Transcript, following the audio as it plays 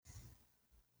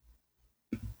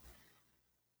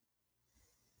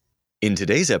In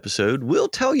today's episode, we'll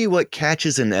tell you what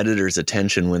catches an editor's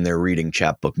attention when they're reading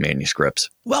chapbook manuscripts.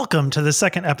 Welcome to the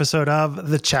second episode of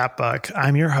The Chapbook.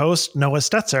 I'm your host, Noah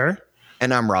Stetzer.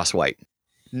 And I'm Ross White.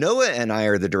 Noah and I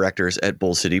are the directors at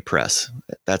Bull City Press.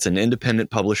 That's an independent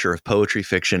publisher of poetry,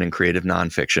 fiction, and creative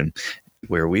nonfiction,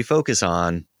 where we focus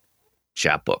on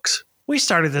chapbooks. We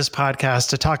started this podcast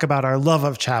to talk about our love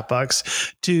of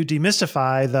chapbooks, to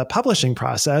demystify the publishing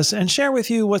process, and share with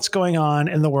you what's going on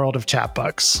in the world of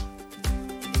chapbooks.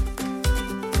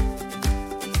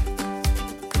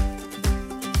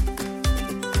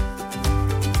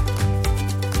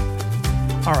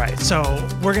 All right, so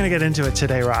we're going to get into it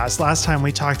today, Ross. Last time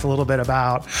we talked a little bit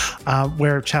about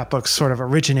where chapbooks sort of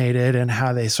originated and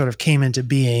how they sort of came into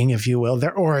being, if you will,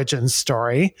 their origin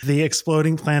story. The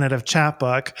exploding planet of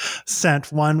chapbook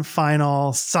sent one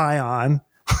final scion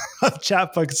of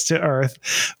chapbooks to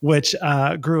Earth, which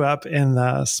grew up in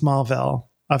the Smallville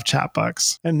of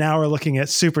chapbooks. And now we're looking at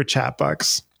super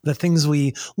chapbooks. The things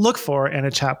we look for in a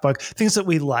chapbook, things that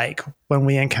we like when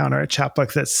we encounter a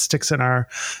chapbook that sticks in our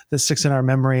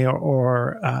memory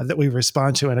or that we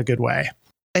respond to in a good way.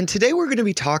 And today we're going to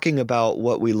be talking about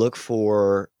what we look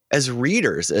for as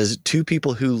readers, as two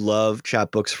people who love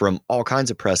chapbooks from all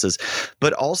kinds of presses,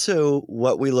 but also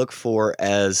what we look for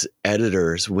as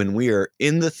editors when we are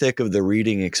in the thick of the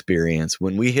reading experience.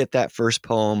 When we hit that first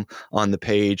poem on the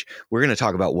page, we're going to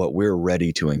talk about what we're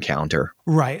ready to encounter.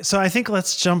 Right. So I think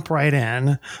let's jump right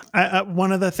in.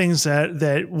 One of the things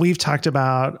that we've talked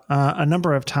about a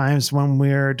number of times when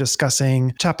we're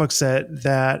discussing chapbooks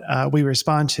that we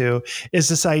respond to is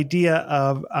this idea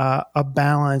of a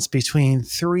balance between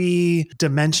three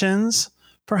dimensions,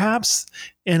 perhaps,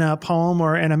 in a poem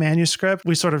or in a manuscript.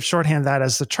 We sort of shorthand that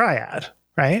as the triad,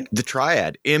 right? The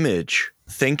triad: image,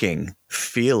 thinking,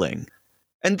 feeling.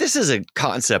 And this is a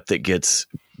concept that gets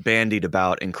bandied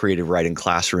about in creative writing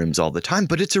classrooms all the time,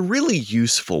 but it's a really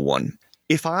useful one.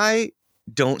 If I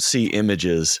don't see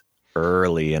images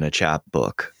early in a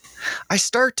chapbook, I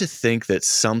start to think that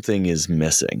something is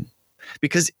missing.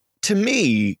 Because to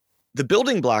me, the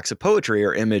building blocks of poetry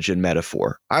are image and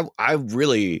metaphor. I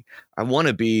want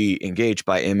to be engaged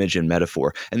by image and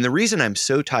metaphor. And the reason I'm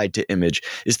so tied to image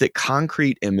is that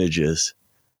concrete images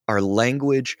are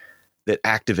language that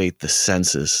activate the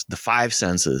senses, the five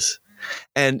senses.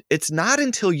 And it's not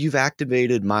until you've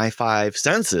activated my five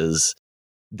senses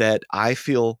that I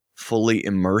feel fully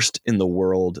immersed in the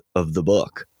world of the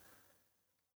book.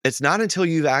 It's not until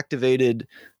you've activated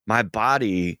my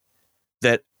body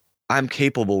that I'm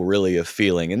capable really of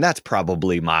feeling. And that's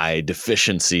probably my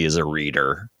deficiency as a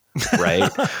reader, right?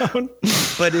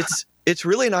 But it's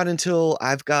really not until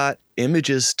I've got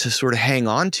images to sort of hang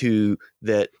on to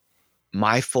that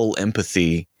my full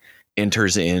empathy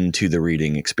enters into the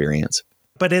reading experience.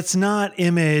 But it's not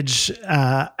image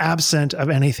absent of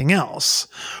anything else,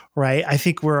 right? I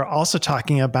think we're also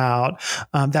talking about,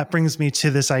 that brings me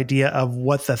to this idea of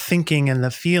what the thinking and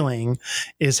the feeling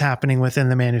is happening within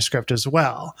the manuscript as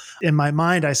well. In my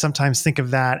mind, I sometimes think of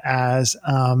that as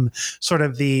sort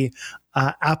of the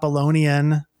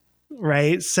Apollonian,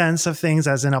 right, sense of things,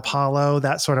 as in Apollo,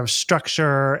 that sort of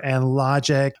structure and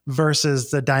logic, versus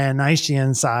the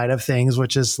Dionysian side of things,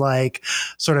 which is like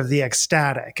sort of the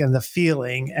ecstatic and the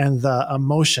feeling and the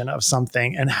emotion of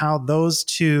something, and how those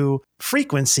two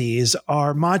frequencies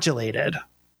are modulated.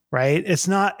 Right? It's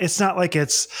not like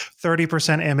it's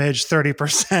 30% image,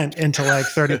 30% intellect,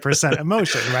 30%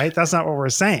 emotion, right? That's not what we're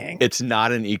saying. It's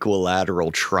not an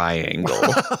equilateral triangle.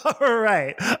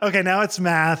 Right. Okay, now it's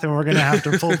math and we're going to have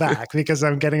to pull back because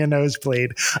I'm getting a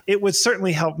nosebleed. It would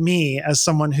certainly help me as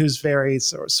someone who's very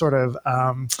sort of,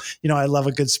 I love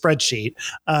a good spreadsheet.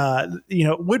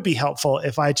 It would be helpful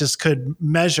if I just could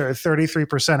measure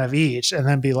 33% of each and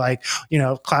then be like,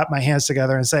 clap my hands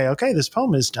together and say, okay, this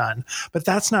poem is done. But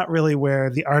that's not really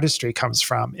where the artistry comes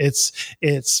from.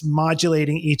 It's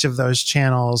modulating each of those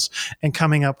channels and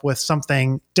coming up with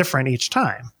something different each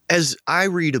time. As I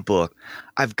read a book,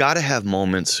 I've got to have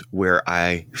moments where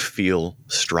I feel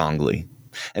strongly.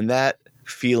 And that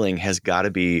feeling has got to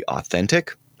be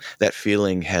authentic. That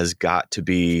feeling has got to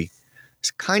be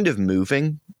kind of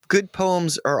moving. Good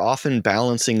poems are often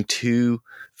balancing two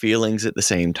feelings at the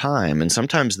same time, and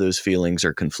sometimes those feelings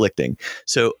are conflicting.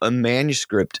 So a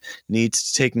manuscript needs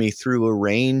to take me through a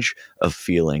range of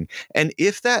feeling. And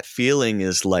if that feeling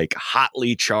is like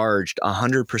hotly charged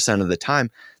 100% of the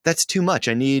time, that's too much.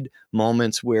 I need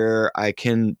moments where I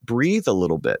can breathe a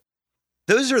little bit.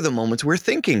 Those are the moments where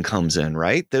thinking comes in,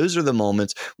 right? Those are the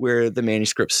moments where the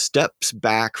manuscript steps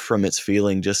back from its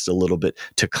feeling just a little bit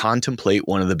to contemplate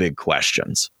one of the big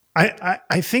questions.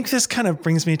 I think this kind of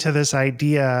brings me to this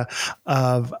idea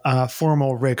of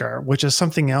formal rigor, which is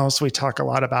something else we talk a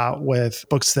lot about with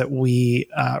books that we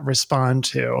respond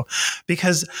to,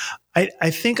 because I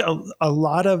think a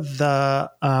lot of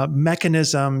the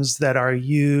mechanisms that are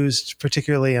used,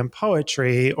 particularly in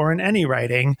poetry or in any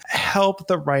writing, help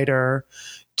the writer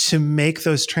to make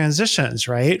those transitions,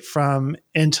 right? From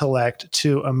intellect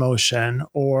to emotion,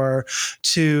 or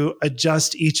to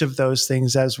adjust each of those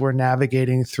things as we're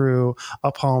navigating through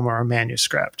a poem or a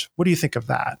manuscript. What do you think of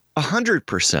that?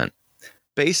 100%.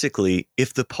 Basically,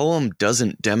 if the poem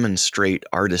doesn't demonstrate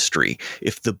artistry,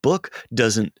 if the book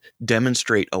doesn't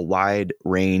demonstrate a wide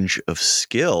range of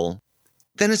skill,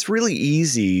 then it's really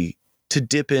easy to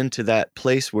dip into that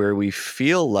place where we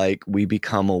feel like we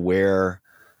become aware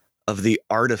of the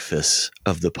artifice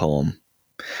of the poem.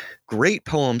 Great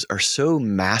poems are so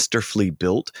masterfully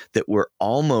built that we're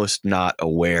almost not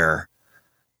aware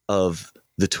of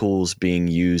the tools being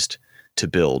used to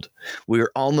build.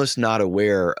 We're almost not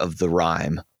aware of the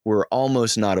rhyme. We're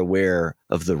almost not aware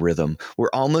of the rhythm.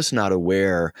 We're almost not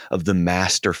aware of the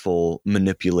masterful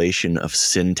manipulation of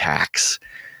syntax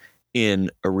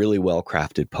in a really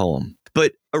well-crafted poem.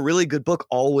 But a really good book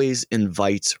always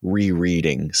invites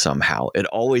rereading somehow. It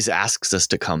always asks us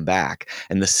to come back.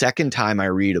 And the second time I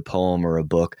read a poem or a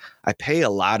book, I pay a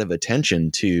lot of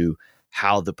attention to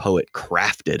how the poet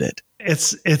crafted it.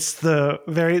 It's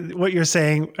what you're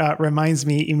saying reminds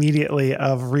me immediately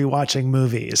of rewatching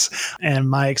movies and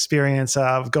my experience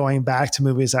of going back to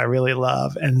movies I really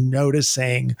love and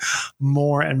noticing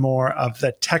more and more of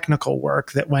the technical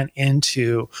work that went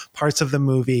into parts of the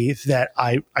movie that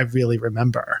I really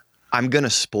remember. I'm going to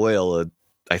spoil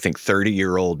I think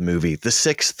 30-year-old movie, The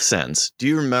Sixth Sense. Do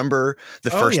you remember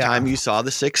the first time you saw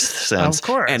The Sixth Sense? Of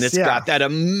course. And it's got that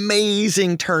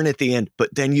amazing turn at the end,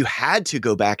 but then you had to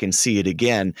go back and see it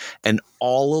again. And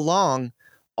all along,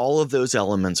 all of those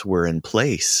elements were in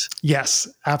place. Yes,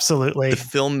 absolutely. The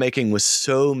filmmaking was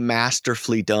so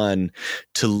masterfully done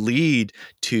to lead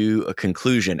to a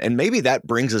conclusion. And maybe that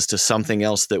brings us to something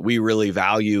else that we really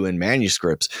value in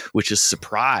manuscripts, which is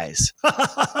surprise.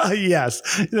 Yes,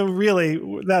 really,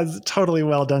 that's totally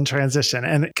well done transition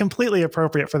and completely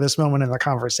appropriate for this moment in the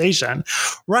conversation.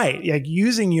 Right, like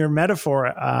using your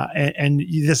metaphor and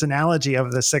this analogy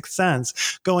of The Sixth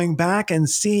Sense, going back and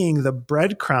seeing the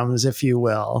breadcrumbs, if you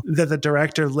will, that the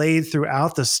director laid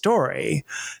throughout the story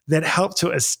that helped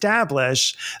to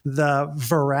establish the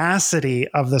veracity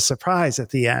of the surprise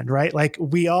at the end, right? Like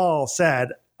we all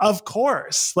said, of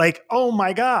course, like, oh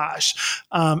my gosh.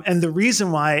 And the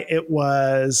reason why it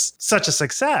was such a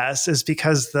success is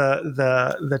because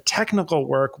the technical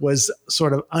work was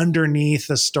sort of underneath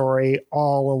the story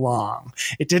all along.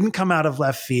 It didn't come out of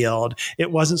left field.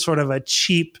 It wasn't sort of a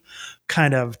cheap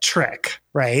kind of trick,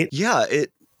 right? Yeah,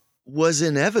 it was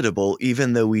inevitable,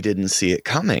 even though we didn't see it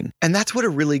coming. And that's what a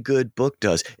really good book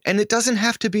does. And it doesn't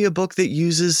have to be a book that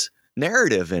uses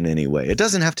narrative in any way. It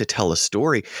doesn't have to tell a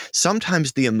story.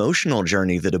 Sometimes the emotional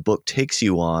journey that a book takes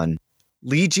you on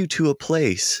leads you to a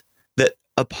place that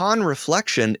upon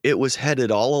reflection, it was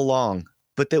headed all along,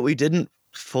 but that we didn't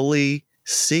fully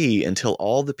see until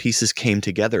all the pieces came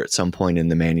together at some point in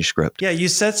the manuscript. Yeah, you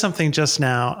said something just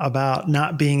now about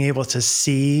not being able to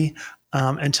see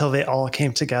until they all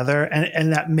came together.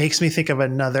 And that makes me think of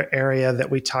another area that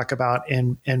we talk about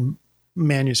in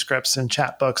manuscripts and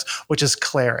chapbooks, which is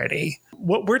clarity.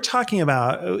 What we're talking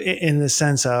about in the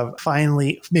sense of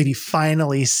finally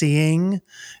seeing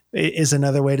is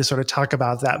another way to sort of talk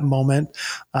about that moment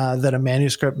that a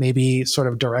manuscript maybe sort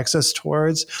of directs us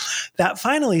towards. That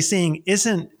finally seeing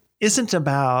isn't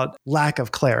about lack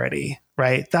of clarity,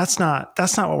 right? That's not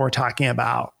what we're talking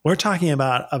about. We're talking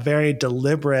about a very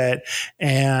deliberate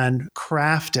and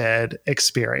crafted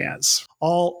experience.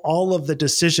 All of the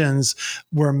decisions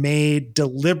were made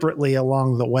deliberately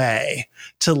along the way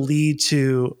to lead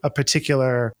to a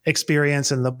particular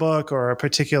experience in the book or a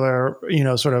particular,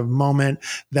 sort of moment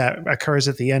that occurs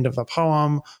at the end of the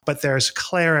poem. But there's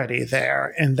clarity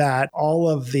there in that all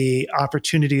of the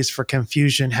opportunities for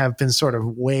confusion have been sort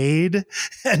of weighed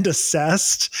and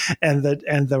assessed, and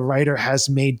the writer has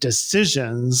made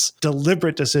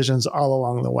deliberate decisions all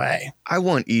along the way. I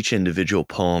want each individual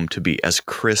poem to be as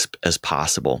crisp as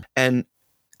possible. And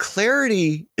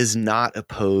clarity is not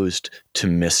opposed to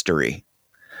mystery.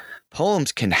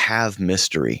 Poems can have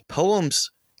mystery. Poems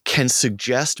can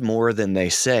suggest more than they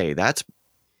say. That's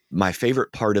my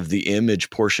favorite part of the image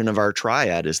portion of our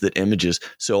triad, is that images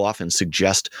so often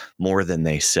suggest more than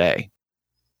they say.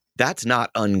 That's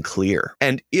not unclear.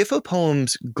 And if a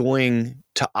poem's going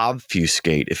to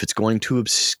obfuscate, if it's going to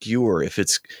obscure, if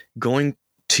it's going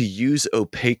to use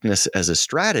opaqueness as a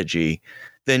strategy,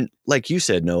 then like you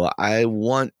said, Noah, I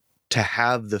want to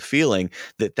have the feeling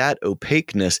that that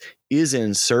opaqueness is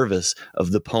in service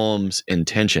of the poem's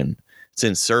intention. It's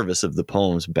in service of the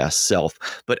poem's best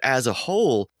self. But as a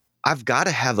whole, I've got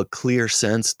to have a clear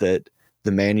sense that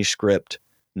the manuscript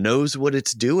knows what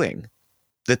it's doing,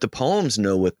 that the poems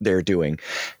know what they're doing,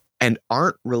 and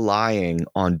aren't relying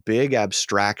on big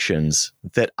abstractions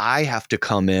that I have to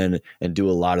come in and do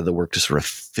a lot of the work to sort of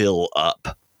fill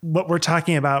up. What we're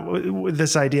talking about with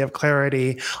this idea of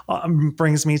clarity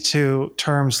brings me to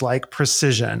terms like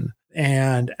precision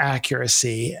and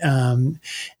accuracy.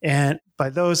 And by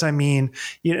those, I mean,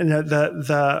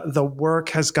 the work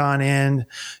has gone in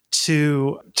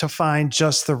to find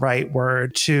just the right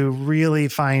word, to really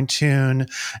fine tune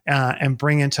and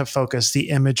bring into focus the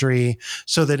imagery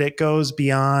so that it goes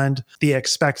beyond the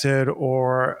expected,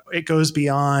 or it goes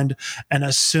beyond an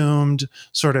assumed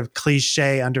sort of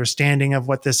cliche understanding of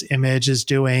what this image is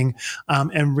doing,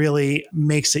 and really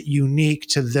makes it unique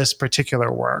to this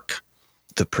particular work.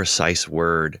 The precise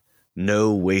word,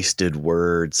 no wasted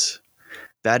words.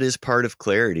 That is part of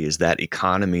clarity, is that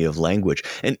economy of language.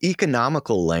 And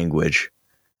economical language,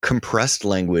 compressed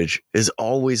language, is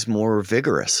always more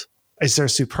vigorous. Is there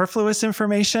superfluous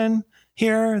information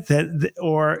here,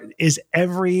 or is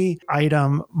every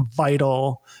item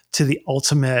vital to the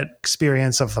ultimate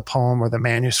experience of the poem or the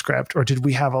manuscript? Or did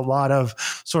we have a lot of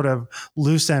sort of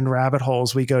loose end rabbit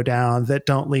holes we go down that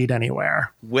don't lead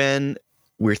anywhere? When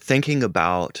we're thinking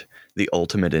about the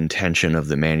ultimate intention of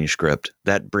the manuscript,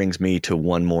 that brings me to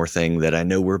one more thing that I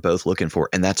know we're both looking for,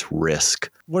 and that's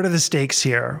risk. What are the stakes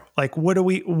here? Like, what are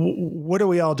we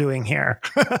all doing here?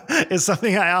 Is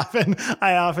something I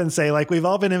often say. Like, we've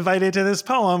all been invited to this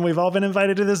poem, we've all been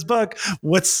invited to this book.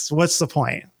 What's the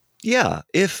point? Yeah,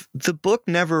 if the book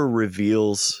never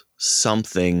reveals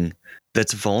something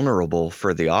that's vulnerable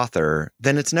for the author,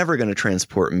 then it's never going to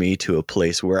transport me to a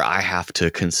place where I have to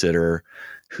consider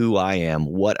who I am,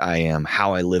 what I am,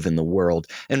 how I live in the world.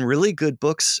 And really good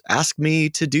books ask me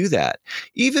to do that.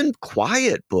 Even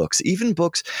quiet books, even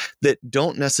books that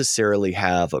don't necessarily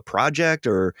have a project,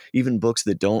 or even books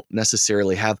that don't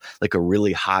necessarily have like a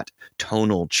really hot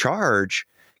tonal charge,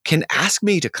 can ask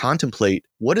me to contemplate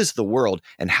what is the world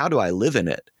and how do I live in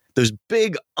it? Those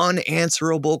big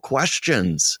unanswerable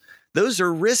questions. Those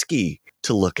are risky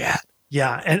to look at.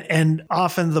 Yeah, and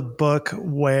often the book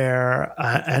where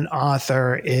an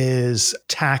author is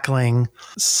tackling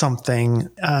something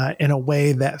in a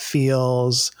way that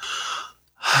feels,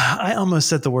 I almost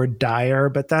said the word dire,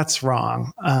 but that's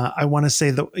wrong. I want to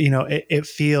say that, it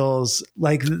feels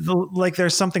like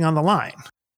there's something on the line.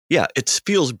 Yeah, it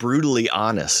feels brutally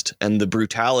honest, and the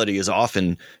brutality is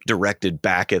often directed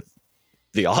back at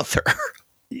the author.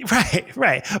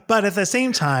 Right. But at the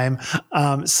same time,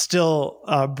 still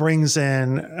brings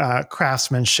in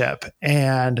craftsmanship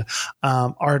and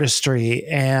artistry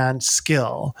and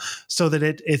skill, so that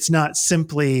it's not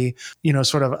simply,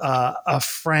 sort of a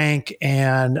frank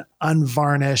and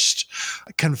unvarnished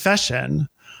confession,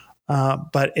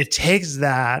 but it takes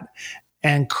that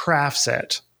and crafts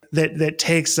it. That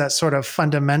takes that sort of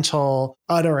fundamental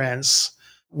utterance,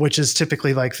 which is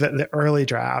typically like the early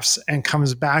drafts, and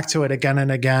comes back to it again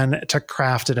and again to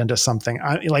craft it into something.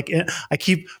 I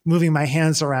keep moving my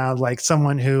hands around like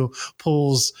someone who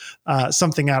pulls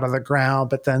something out of the ground,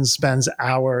 but then spends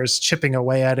hours chipping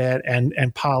away at it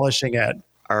and polishing it.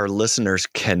 Our listeners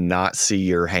cannot see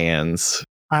your hands.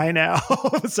 I know.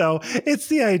 So it's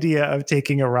the idea of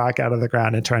taking a rock out of the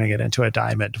ground and turning it into a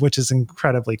diamond, which is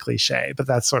incredibly cliche, but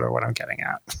that's sort of what I'm getting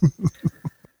at.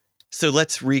 So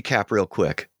let's recap real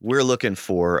quick. We're looking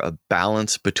for a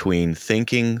balance between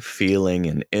thinking, feeling,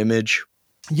 and image.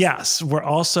 Yes, we're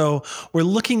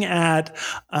looking at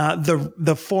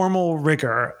the formal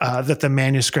rigor that the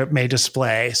manuscript may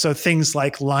display. So things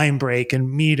like line break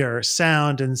and meter,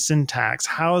 sound and syntax.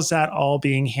 How is that all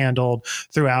being handled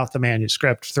throughout the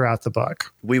manuscript, throughout the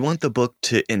book? We want the book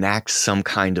to enact some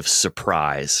kind of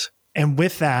surprise. And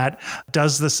with that,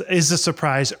 is the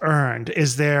surprise earned?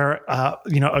 Is there,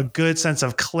 a good sense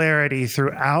of clarity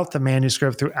throughout the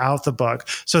manuscript, throughout the book,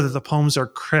 so that the poems are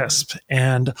crisp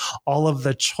and all of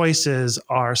the choices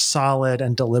are solid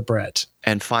and deliberate?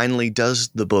 And finally, does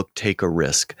the book take a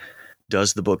risk?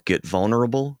 Does the book get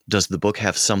vulnerable? Does the book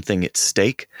have something at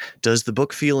stake? Does the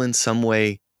book feel in some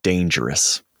way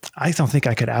dangerous? I don't think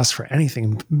I could ask for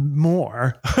anything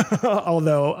more,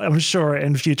 although I'm sure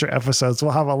in future episodes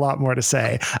we'll have a lot more to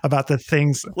say about the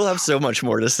things. We'll have so much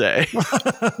more to say.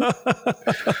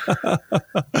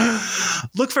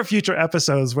 Look for future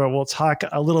episodes where we'll talk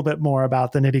a little bit more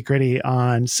about the nitty-gritty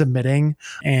on submitting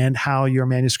and how your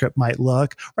manuscript might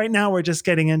look. Right now, we're just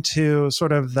getting into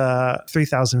sort of the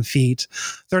 3,000 feet,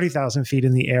 30,000 feet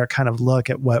in the air kind of look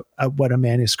at what a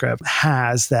manuscript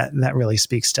has that really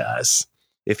speaks to us.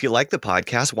 If you like the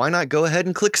podcast, why not go ahead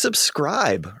and click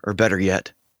subscribe? Or better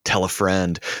yet, tell a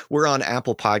friend. We're on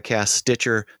Apple Podcasts,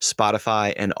 Stitcher,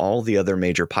 Spotify, and all the other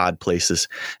major pod places.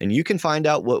 And you can find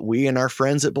out what we and our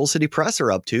friends at Bull City Press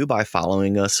are up to by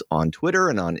following us on Twitter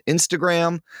and on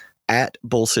Instagram at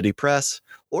Bull City Press,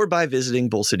 or by visiting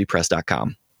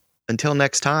bullcitypress.com. Until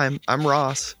next time, I'm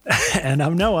Ross. And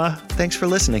I'm Noah. Thanks for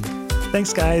listening.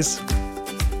 Thanks, guys.